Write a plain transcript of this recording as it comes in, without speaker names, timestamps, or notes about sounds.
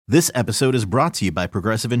This episode is brought to you by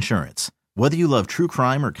Progressive Insurance. Whether you love true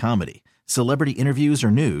crime or comedy, celebrity interviews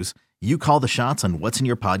or news, you call the shots on what's in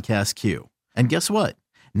your podcast queue. And guess what?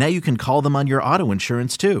 Now you can call them on your auto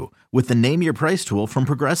insurance too with the Name Your Price tool from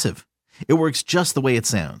Progressive. It works just the way it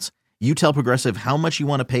sounds. You tell Progressive how much you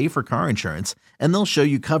want to pay for car insurance, and they'll show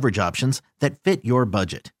you coverage options that fit your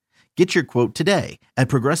budget. Get your quote today at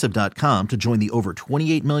Progressive.com to join the over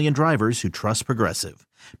 28 million drivers who trust Progressive.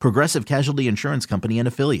 Progressive Casualty Insurance Company and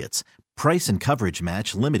Affiliates. Price and coverage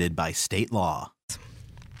match limited by state law.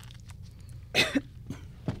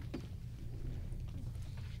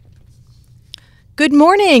 Good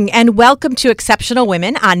morning and welcome to Exceptional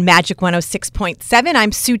Women on Magic 106.7.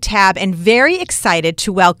 I'm Sue Tabb and very excited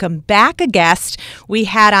to welcome back a guest we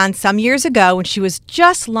had on some years ago when she was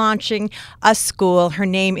just launching a school. Her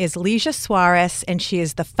name is Lygia Soares and she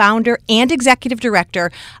is the founder and executive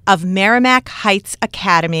director of Merrimack Heights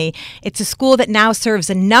Academy. It's a school that now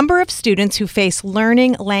serves a number of students who face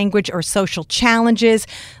learning, language, or social challenges.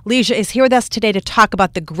 Lygia is here with us today to talk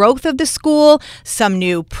about the growth of the school, some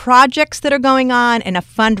new projects that are going on, and a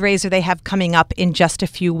fundraiser they have coming up in just a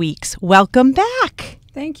few weeks. Welcome back.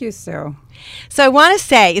 Thank you, Sue. So I want to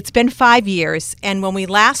say it's been 5 years, and when we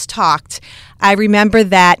last talked, I remember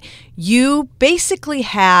that you basically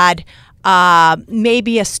had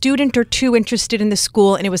maybe a student or two interested in the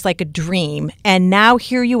school, and it was like a dream. And now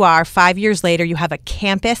here you are, 5 years later, you have a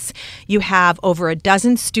campus, you have over a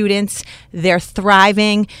dozen students, they're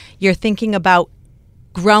thriving, you're thinking about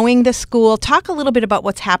growing the school. Talk a little bit about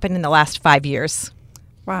what's happened in the last 5 years.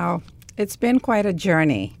 Wow, it's been quite a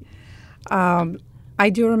journey. I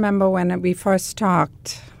do remember when we first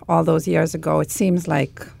talked all those years ago. It seems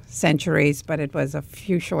like centuries, but it was a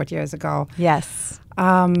few short years ago. Yes.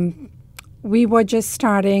 We were just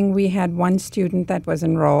starting. We had one student that was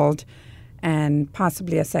enrolled and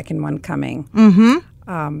possibly a second one coming.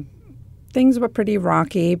 Mm-hmm. Things were pretty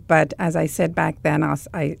rocky, but as I said back then,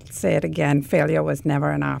 I say it again, failure was never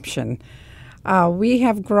an option. We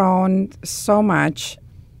have grown so much,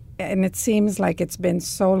 and it seems like it's been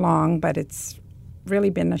so long, but it's really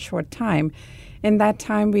been a short time. In that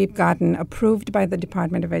time, we've gotten approved by the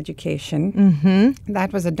Department of Education. Mm-hmm.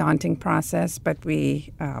 That was a daunting process, but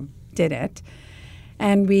we did it.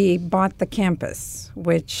 And we bought the campus,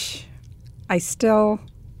 which I still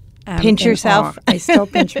pinch yourself. I still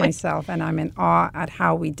pinch myself, and I'm in awe at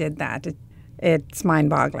how we did that. It's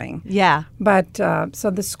mind-boggling. Yeah. But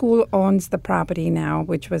so the school owns the property now,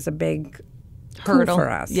 which was a big hurdle for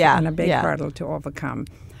us, yeah. and a big hurdle to overcome.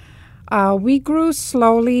 We grew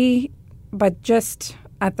slowly, but just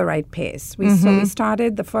at the right pace. So we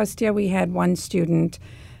started, the first year we had one student.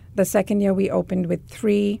 The second year we opened with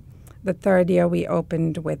 3. The third year we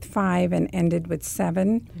opened with 5 and ended with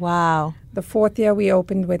 7. Wow. The fourth year we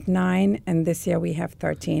opened with 9, and this year we have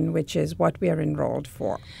 13, which is what we are enrolled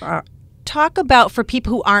for. Talk about, for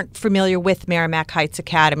people who aren't familiar with Merrimack Heights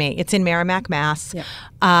Academy, it's in Merrimack, Mass.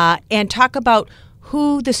 Yeah. And talk about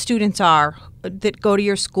who the students are that go to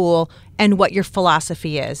your school and what your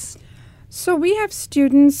philosophy is. So we have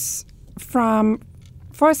students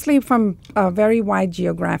firstly from a very wide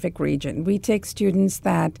geographic region. We take students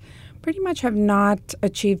that pretty much have not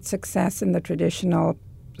achieved success in the traditional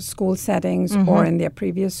school settings or in their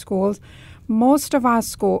previous schools. Most of our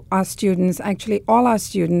students, actually all our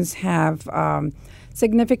students, have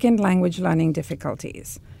significant language learning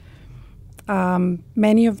difficulties.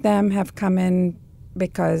 Many of them have come in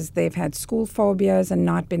because they've had school phobias and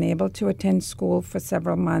not been able to attend school for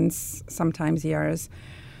several months, sometimes years.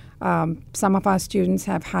 Some of our students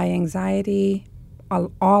have high anxiety.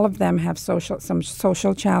 All of them have some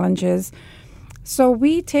social challenges. So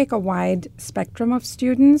we take a wide spectrum of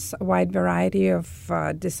students, a wide variety of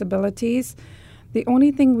disabilities. The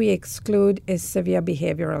only thing we exclude is severe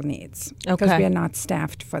behavioral needs because we are not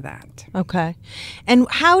staffed for that. Okay. And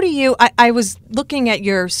how do you, I was looking at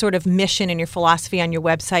your sort of mission and your philosophy on your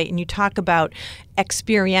website, and you talk about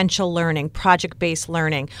experiential learning, project-based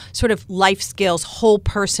learning, sort of life skills, whole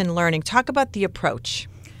person learning. Talk about the approach.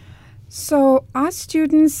 So our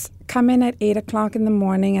students come in at 8 o'clock in the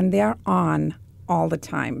morning and they're on all the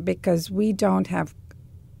time because we don't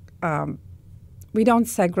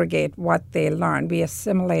segregate what they learn. We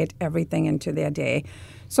assimilate everything into their day.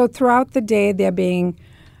 So throughout the day, they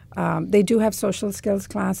do have social skills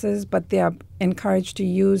classes, but they are encouraged to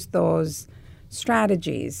use those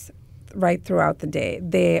strategies right throughout the day.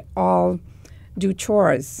 They all do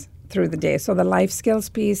chores through the day. So the life skills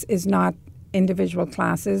piece is not individual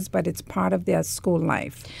classes, but it's part of their school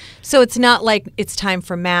life. So it's not like it's time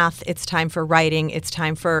for math, it's time for writing, it's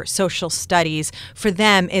time for social studies. For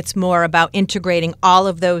them, it's more about integrating all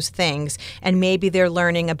of those things, and maybe they're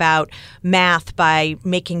learning about math by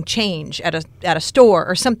making change at a store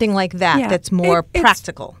or something like that. Yeah, that's more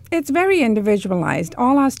practical. It's very individualized.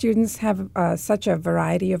 All our students have such a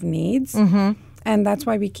variety of needs, and that's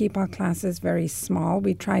why we keep our classes very small.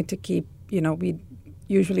 We try to keep, we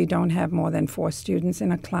usually don't have more than 4 students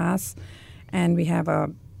in a class, and we have a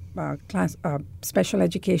special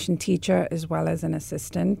education teacher as well as an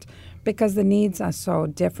assistant, because the needs are so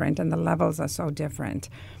different and the levels are so different.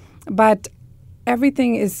 But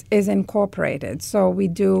everything is incorporated. So we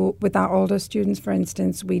do, with our older students, for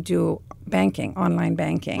instance, we do banking, online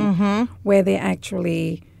banking, where they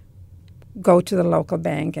actually go to the local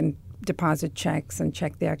bank and deposit checks and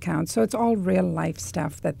check their accounts. So it's all real life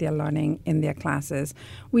stuff that they're learning in their classes.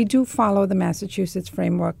 We do follow the Massachusetts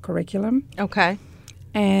Framework curriculum. Okay.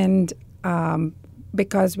 And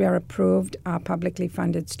because we are approved, our publicly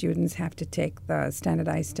funded students have to take the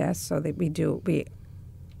standardized tests, so that we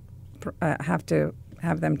have to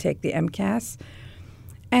have them take the MCAS.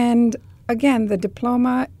 And again, the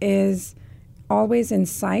diploma is always in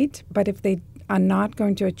sight, but if they are not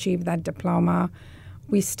going to achieve that diploma,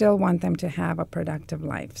 we still want them to have a productive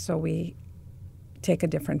life. So we take a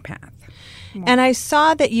different path. And I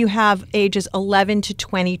saw that you have ages 11 to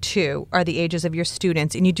 22 are the ages of your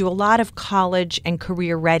students, and you do a lot of college and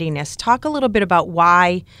career readiness. Talk a little bit about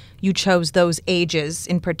why you chose those ages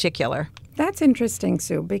in particular. That's interesting,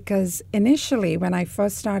 Sue, because initially when I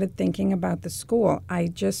first started thinking about the school, I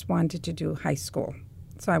just wanted to do high school.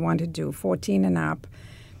 So I wanted to do 14 and up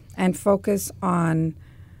and focus on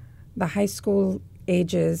the high school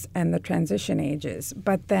ages and the transition ages.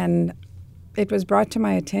 But then it was brought to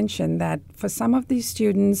my attention that for some of these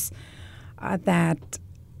students that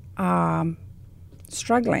are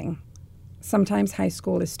struggling, sometimes high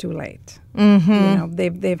school is too late.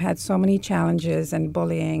 They've had so many challenges and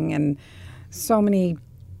bullying and so many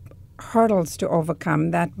hurdles to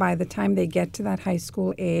overcome that by the time they get to that high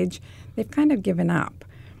school age, they've kind of given up.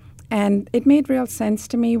 And it made real sense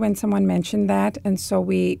to me when someone mentioned that, and so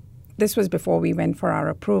this was before we went for our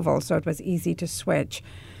approval, so it was easy to switch.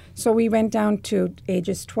 So we went down to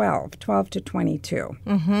ages 12 to 22,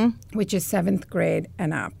 which is 7th grade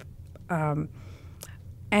and up.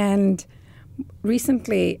 And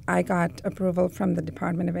recently I got approval from the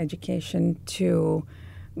Department of Education to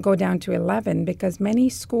go down to 11, because many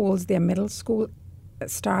schools, their middle school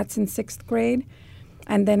starts in 6th grade,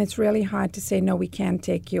 and then it's really hard to say, no, we can't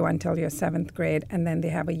take you until you're 7th grade, and then they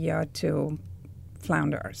have a year to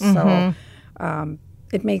flounder. So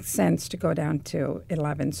it makes sense to go down to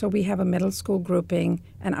 11. So we have a middle school grouping,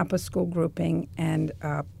 an upper school grouping, and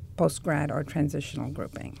a post-grad or transitional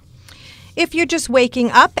grouping. If you're just waking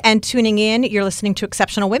up and tuning in, you're listening to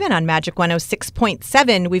Exceptional Women on Magic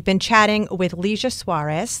 106.7. We've been chatting with Lygia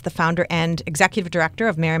Soares, the founder and executive director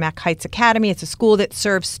of Merrimack Heights Academy. It's a school that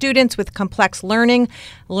serves students with complex learning,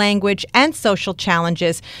 language, and social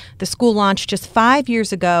challenges. The school launched just 5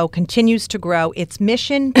 years ago, continues to grow. Its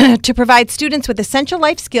mission to provide students with essential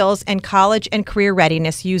life skills and college and career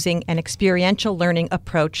readiness using an experiential learning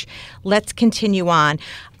approach. Let's continue on.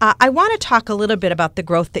 I want to talk a little bit about the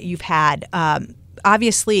growth that you've had.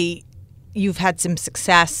 Obviously, you've had some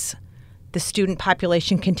success. The student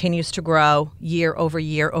population continues to grow year over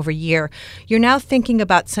year over year. You're now thinking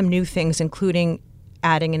about some new things, including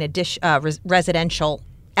adding an residential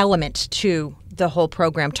element to the whole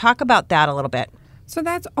program. Talk about that a little bit. So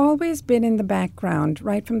that's always been in the background.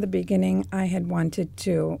 Right from the beginning, I had wanted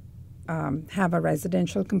to have a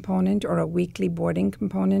residential component or a weekly boarding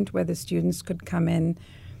component where the students could come in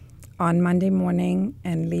on Monday morning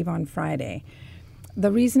and leave on Friday.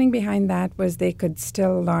 The reasoning behind that was they could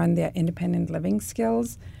still learn their independent living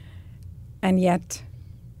skills and yet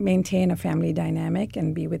maintain a family dynamic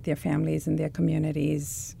and be with their families and their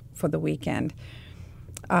communities for the weekend.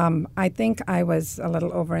 I think I was a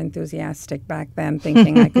little overenthusiastic back then,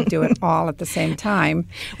 thinking I could do it all at the same time.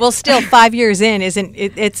 Well, still 5 years in,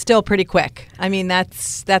 it's still pretty quick. I mean,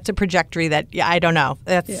 that's a trajectory that, I don't know.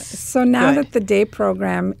 So now good. that the day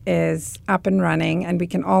program is up and running, and we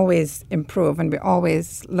can always improve, and we're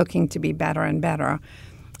always looking to be better and better,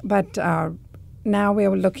 but now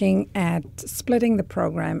we're looking at splitting the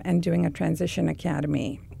program and doing a transition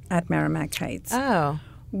academy at Merrimack Heights. Oh.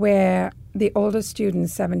 Where the older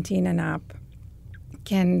students, 17 and up,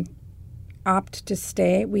 can opt to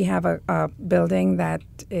stay. We have a building that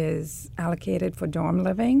is allocated for dorm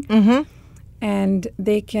living, and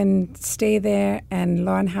they can stay there and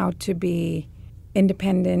learn how to be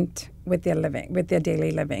independent with their living, with their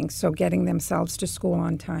daily living. So getting themselves to school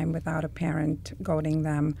on time without a parent goading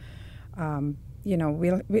them.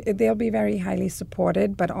 They'll be very highly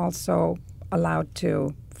supported, but also allowed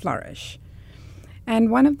to flourish.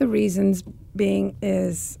 And one of the reasons being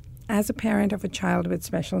is, as a parent of a child with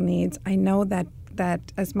special needs, I know that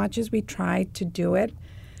as much as we try to do it,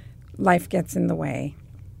 life gets in the way.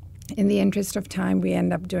 In the interest of time, we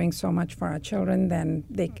end up doing so much for our children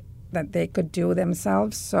that they could do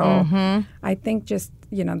themselves. So I think just,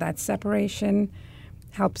 that separation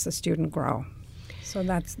helps the student grow. So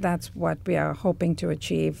that's what we are hoping to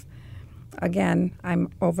achieve. Again, I'm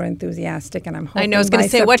over-enthusiastic, and I'm hoping I know I was going to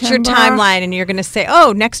say, September, what's your timeline? And you're going to say,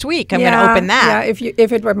 oh, next week I'm going to open that. Yeah,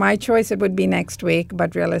 if it were my choice, it would be next week.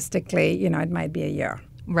 But realistically, it might be a year.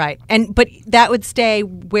 Right. But that would stay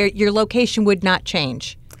where your location would not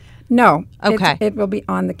change. No. Okay. It will be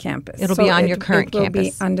on the campus. It'll be on your current campus. It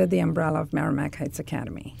will be under the umbrella of Merrimack Heights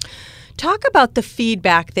Academy. Talk about the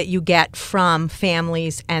feedback that you get from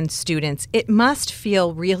families and students. It must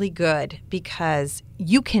feel really good because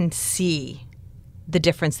you can see the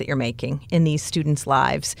difference that you're making in these students'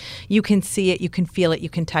 lives. You can see it, you can feel it, you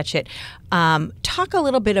can touch it. Talk a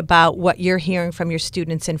little bit about what you're hearing from your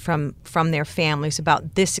students and from their families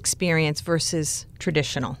about this experience versus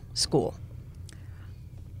traditional school.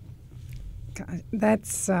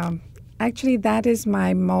 That's actually, that is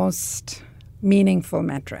my most meaningful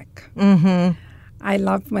metric. I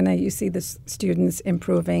love when you see the students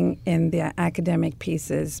improving in their academic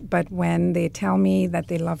pieces, but when they tell me that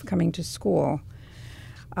they love coming to school,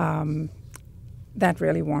 that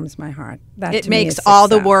really warms my heart. That it to me makes is all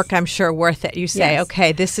the success. work, I'm sure, worth it. You say, Yes.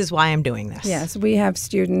 okay, this is why I'm doing this. Yes, we have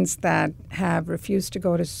students that have refused to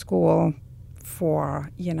go to school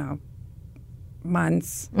for,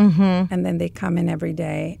 months, and then they come in every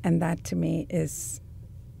day, and that to me is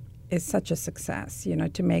such a success,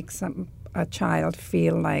 to make a child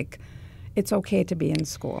feel like it's okay to be in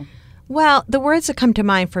school. Well, the words that come to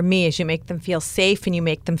mind for me is you make them feel safe and you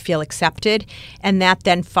make them feel accepted, and that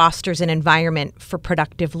then fosters an environment for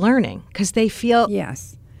productive learning because they feel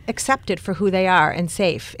Yes. accepted for who they are and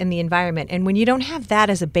safe in the environment. And when you don't have that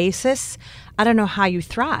as a basis, I don't know how you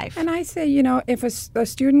thrive. And I say, if a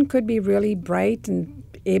student could be really bright and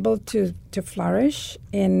able to flourish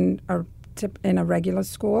in a regular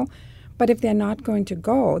school, but if they're not going to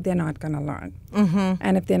go, they're not going to learn.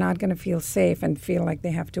 And if they're not going to feel safe and feel like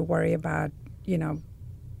they have to worry about,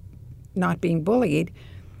 not being bullied,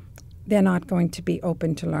 they're not going to be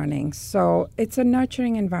open to learning. So it's a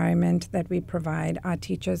nurturing environment that we provide. Our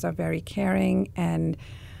teachers are very caring, and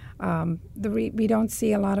we don't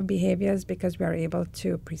see a lot of behaviors because we're able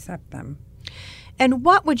to precept them. And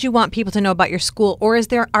what would you want people to know about your school, or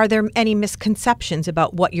are there any misconceptions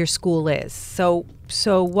about what your school is?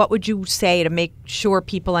 So what would you say to make sure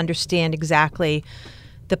people understand exactly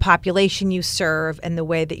the population you serve and the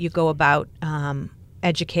way that you go about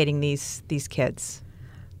educating these kids?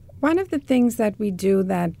 One of the things that we do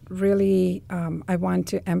that really I want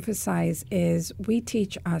to emphasize is we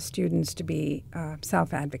teach our students to be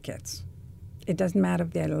self-advocates. It doesn't matter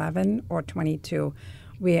if they're 11 or 22.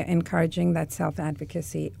 We are encouraging that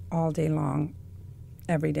self-advocacy all day long,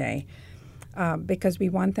 every day, because we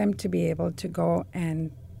want them to be able to go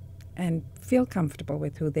and feel comfortable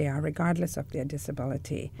with who they are, regardless of their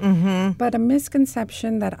disability. But a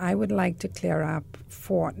misconception that I would like to clear up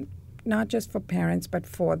for not just for parents but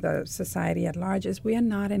for the society at large is we are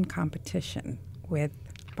not in competition with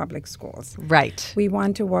public schools. Right. We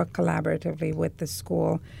want to work collaboratively with the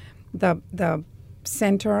school. The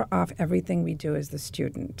center of everything we do is the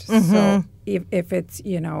student. So if it's,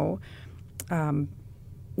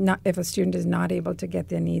 if a student is not able to get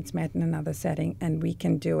their needs met in another setting and we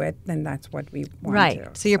can do it, then that's what we want right.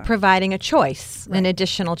 to. So you're providing a choice, Right. an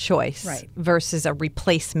additional choice, Right. versus a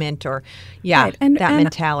replacement or, Right. And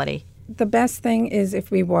mentality. the best thing is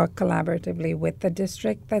if we work collaboratively with the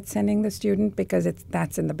district that's sending the student, because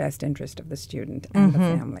that's in the best interest of the student and the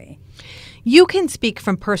family. You can speak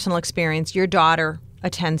from personal experience. Your daughter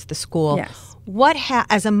attends the school. Yes.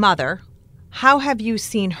 As a mother, how have you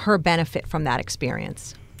seen her benefit from that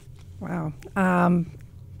experience? Wow.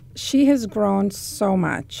 She has grown so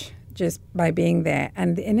much just by being there.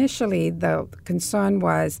 And initially, the concern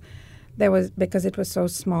was because it was so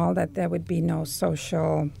small that there would be no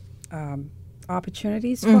social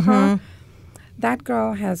opportunities for her. That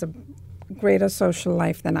girl has a greater social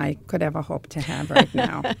life than I could ever hope to have right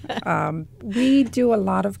now. We do a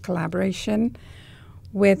lot of collaboration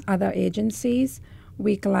with other agencies.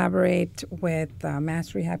 We collaborate with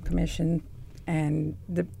Mass Rehab Commission and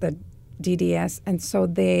the DDS, and so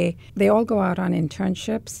they all go out on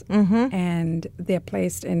internships, and they're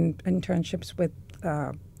placed in internships with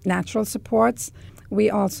natural supports. We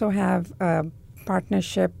also have a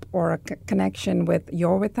partnership or a connection with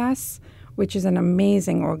You're With Us, which is an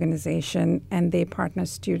amazing organization, and they partner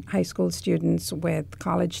high school students with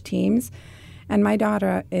college teams. And my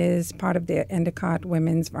daughter is part of the Endicott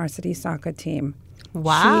women's varsity soccer team.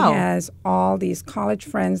 Wow. She has all these college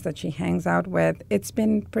friends that she hangs out with. It's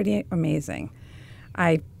been pretty amazing.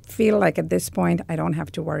 I feel like at this point I don't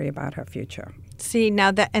have to worry about her future. See,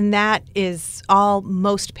 now that is all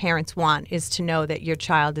most parents want, is to know that your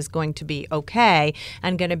child is going to be okay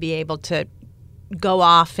and going to be able to go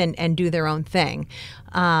off and do their own thing.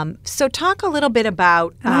 So talk a little bit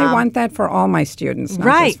about... And I want that for all my students,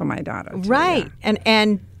 not just for my daughter. Too, right.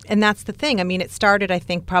 Yeah. And that's the thing. I mean, it started, I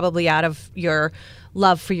think, probably out of your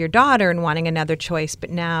love for your daughter and wanting another choice, but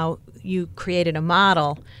now you created a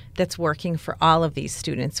model that's working for all of these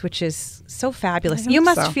students, which is so fabulous. You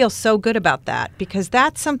must feel so good about that, because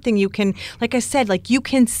that's something you can, like I said, like you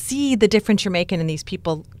can see the difference you're making in these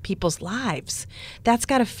people's lives. That's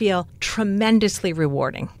got to feel tremendously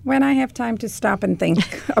rewarding. When I have time to stop and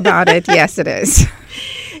think about it, yes, it is.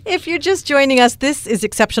 If you're just joining us, this is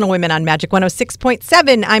Exceptional Women on Magic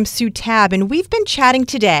 106.7. I'm Sue Tabb, and we've been chatting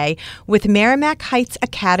today with Merrimack Heights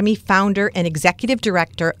Academy founder and executive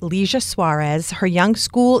director Lygia Soares. Her young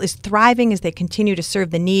school is thriving as they continue to serve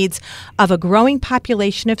the needs of a growing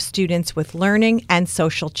population of students with learning and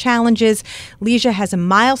social challenges. Lygia has a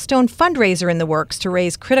milestone fundraiser in the works to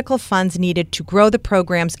raise critical funds needed to grow the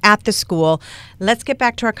programs at the school. Let's get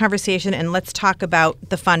back to our conversation and let's talk about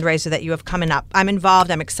the fundraiser that you have coming up. I'm involved.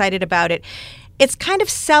 I'm excited about it. It's kind of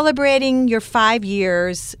celebrating your 5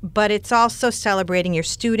 years, but it's also celebrating your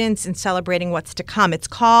students and celebrating what's to come. It's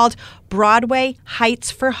called Broadway Heights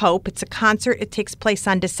for Hope. It's a concert. It takes place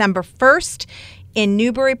on December 1st in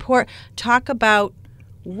Newburyport. Talk about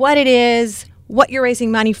what it is, what you're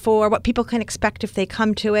raising money for, what people can expect if they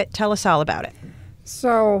come to it. Tell us all about it.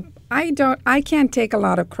 So I can't take a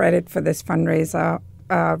lot of credit for this fundraiser.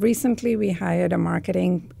 Recently, we hired a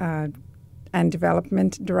marketing and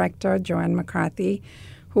development director, Joanne McCarthy,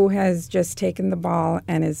 who has just taken the ball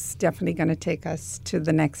and is definitely going to take us to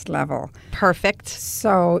the next level. Perfect.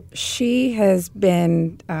 So she has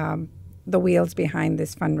been the wheels behind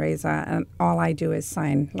this fundraiser, and all I do is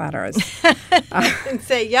sign letters. And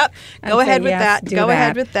say, yep, go ahead with that. Go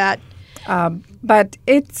ahead with that. But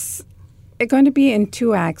it's going to be in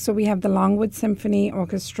 2 acts. So we have the Longwood Symphony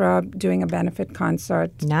Orchestra doing a benefit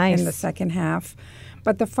concert in the second half.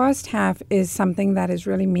 But the first half is something that is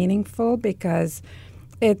really meaningful because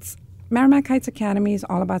Merrimack Heights Academy is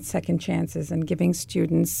all about second chances and giving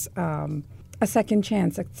students a second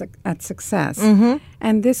chance at success. Mm-hmm.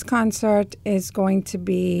 And this concert is going to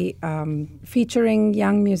be featuring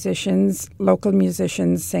young musicians, local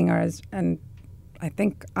musicians, singers, and I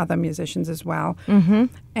think other musicians as well. Mm-hmm.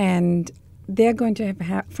 And they're going to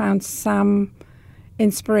have found some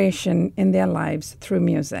inspiration in their lives through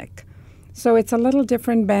music. So it's a little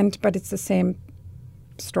different bent, but it's the same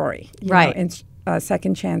story. Right.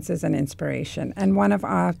 Second chances and inspiration. And one of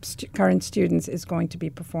our current students is going to be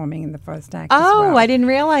performing in the first act as well. Oh, I didn't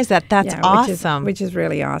realize that. That's awesome. Which is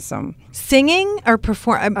really awesome. Singing or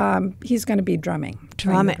perform? He's going to be drumming.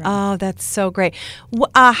 Drumming. Oh, that's so great.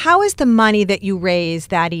 How is the money that you raise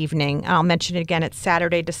that evening? I'll mention it again. It's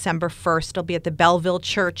Saturday, December 1st. It'll be at the Belleville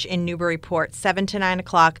Church in Newburyport, 7 to 9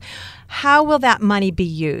 o'clock. How will that money be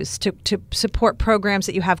used to support programs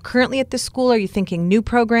that you have currently at the school? Are you thinking new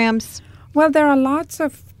programs? Well, there are lots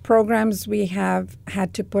of programs we have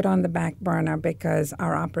had to put on the back burner because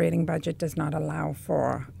our operating budget does not allow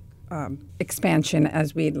for expansion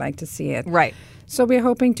as we'd like to see it. Right. So we're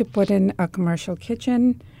hoping to put in a commercial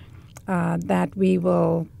kitchen that we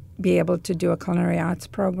will be able to do a culinary arts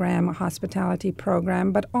program, a hospitality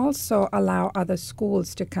program, but also allow other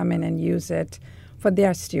schools to come in and use it for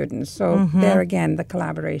their students. So there again, the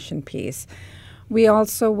collaboration piece. We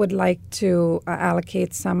also would like to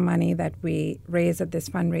allocate some money that we raise at this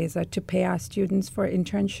fundraiser to pay our students for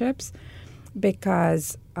internships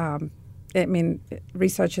because,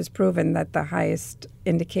 research has proven that the highest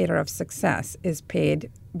indicator of success is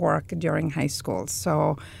paid work during high school.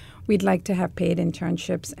 So we'd like to have paid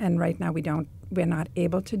internships, and right now we're not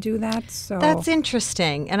able to do that. So that's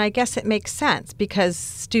interesting, and I guess it makes sense because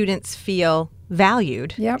students feel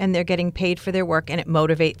valued and they're getting paid for their work, and it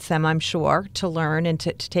motivates them, I'm sure, to learn and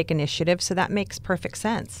to take initiative. So that makes perfect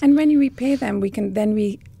sense. And when we pay them, we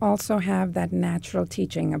also have that natural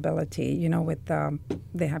teaching ability, with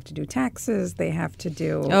they have to do taxes, they have to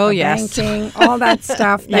do banking, all that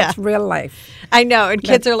stuff. That's real life. I know. And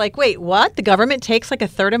kids are like, wait, what? The government takes like a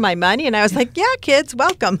third of my money? And I was like, yeah, kids,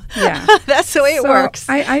 welcome. Yeah. That's the way it works.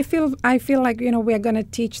 I feel like, we're going to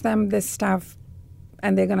teach them this stuff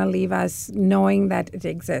and they're going to leave us knowing that it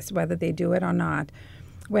exists, whether they do it or not.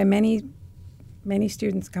 Where many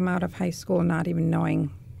students come out of high school not even knowing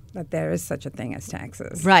that there is such a thing as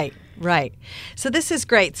taxes. Right. So this is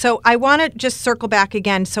great. So I want to just circle back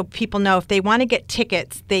again so people know if they want to get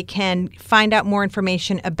tickets, they can find out more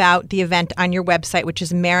information about the event on your website, which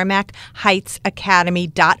is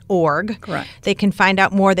merrimackheightsacademy.org. Correct. They can find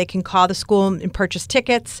out more. They can call the school and purchase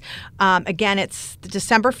tickets. Again, it's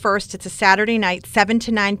December 1st. It's a Saturday night, 7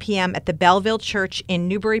 to 9 p.m. at the Belleville Church in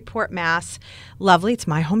Newburyport, Mass. Lovely. It's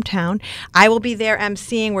my hometown. I will be there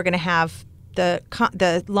emceeing. We're going to have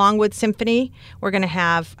the Longwood Symphony. We're going to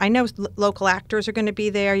have, I know local actors are going to be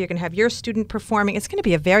there. You're going to have your student performing. It's going to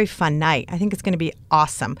be a very fun night. I think it's going to be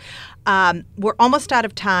awesome. We're almost out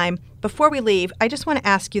of time. Before we leave, I just want to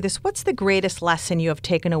ask you this. What's the greatest lesson you have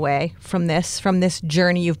taken away from this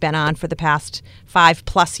journey you've been on for the past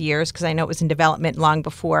 5+ years? Because I know it was in development long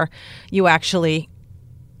before you actually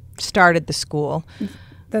started the school.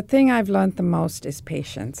 The thing I've learned the most is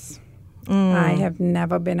patience. I have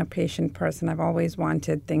never been a patient person. I've always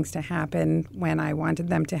wanted things to happen when I wanted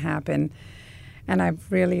them to happen. And I've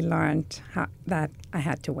really learned that I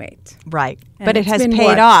had to wait. Right. And but it has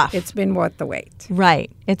paid off. It's been worth the wait. Right.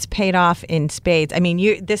 It's paid off in spades. I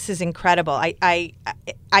mean, this is incredible. I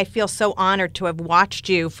feel so honored to have watched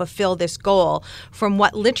you fulfill this goal from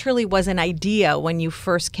what literally was an idea when you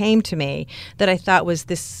first came to me that I thought was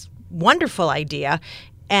this wonderful idea.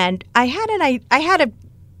 And I had a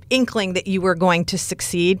inkling that you were going to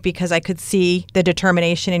succeed because I could see the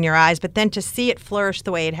determination in your eyes, but then to see it flourish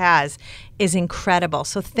the way it has is incredible.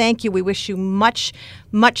 So thank you. We wish you much,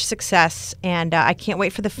 much success, and I can't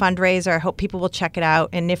wait for the fundraiser. I hope people will check it out,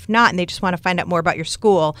 and if not, and they just want to find out more about your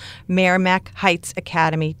school,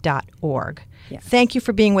 merrimackheightsacademy.org. Yes. Thank you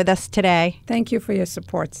for being with us today. Thank you for your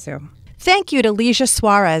support, Sue. Thank you to Lygia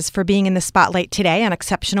Soares for being in the spotlight today on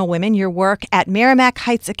Exceptional Women. Your work at Merrimack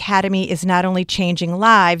Heights Academy is not only changing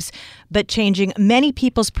lives, but changing many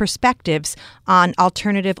people's perspectives on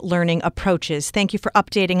alternative learning approaches. Thank you for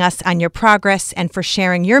updating us on your progress and for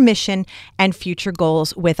sharing your mission and future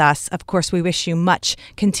goals with us. Of course, we wish you much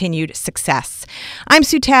continued success. I'm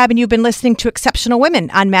Sue Tabb, and you've been listening to Exceptional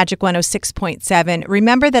Women on Magic 106.7.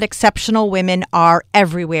 Remember that exceptional women are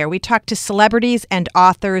everywhere. We talk to celebrities and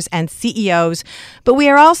authors and CEOs, but we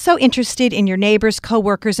are also interested in your neighbors,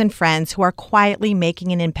 coworkers, and friends who are quietly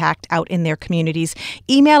making an impact out in their communities.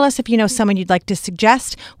 Email us if you know someone you'd like to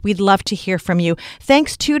suggest. We'd love to hear from you.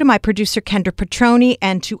 Thanks too to my producer Kendra Petroni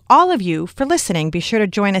and to all of you for listening. Be sure to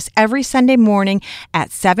join us every Sunday morning at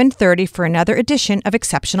 7:30 for another edition of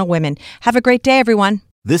Exceptional Women. Have a great day, everyone.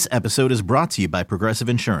 This episode is brought to you by Progressive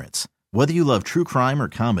Insurance. Whether you love true crime or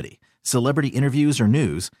comedy, celebrity interviews or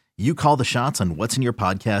news, you call the shots on what's in your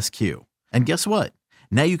podcast queue. And guess what?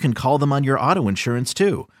 Now you can call them on your auto insurance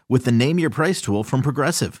too with the Name Your Price tool from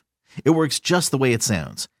Progressive. It works just the way it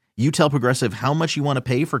sounds. You tell Progressive how much you want to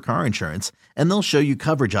pay for car insurance, and they'll show you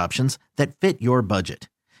coverage options that fit your budget.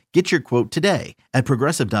 Get your quote today at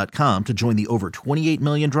Progressive.com to join the over 28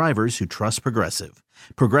 million drivers who trust Progressive.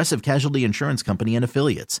 Progressive Casualty Insurance Company and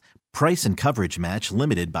Affiliates. Price and coverage match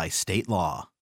limited by state law.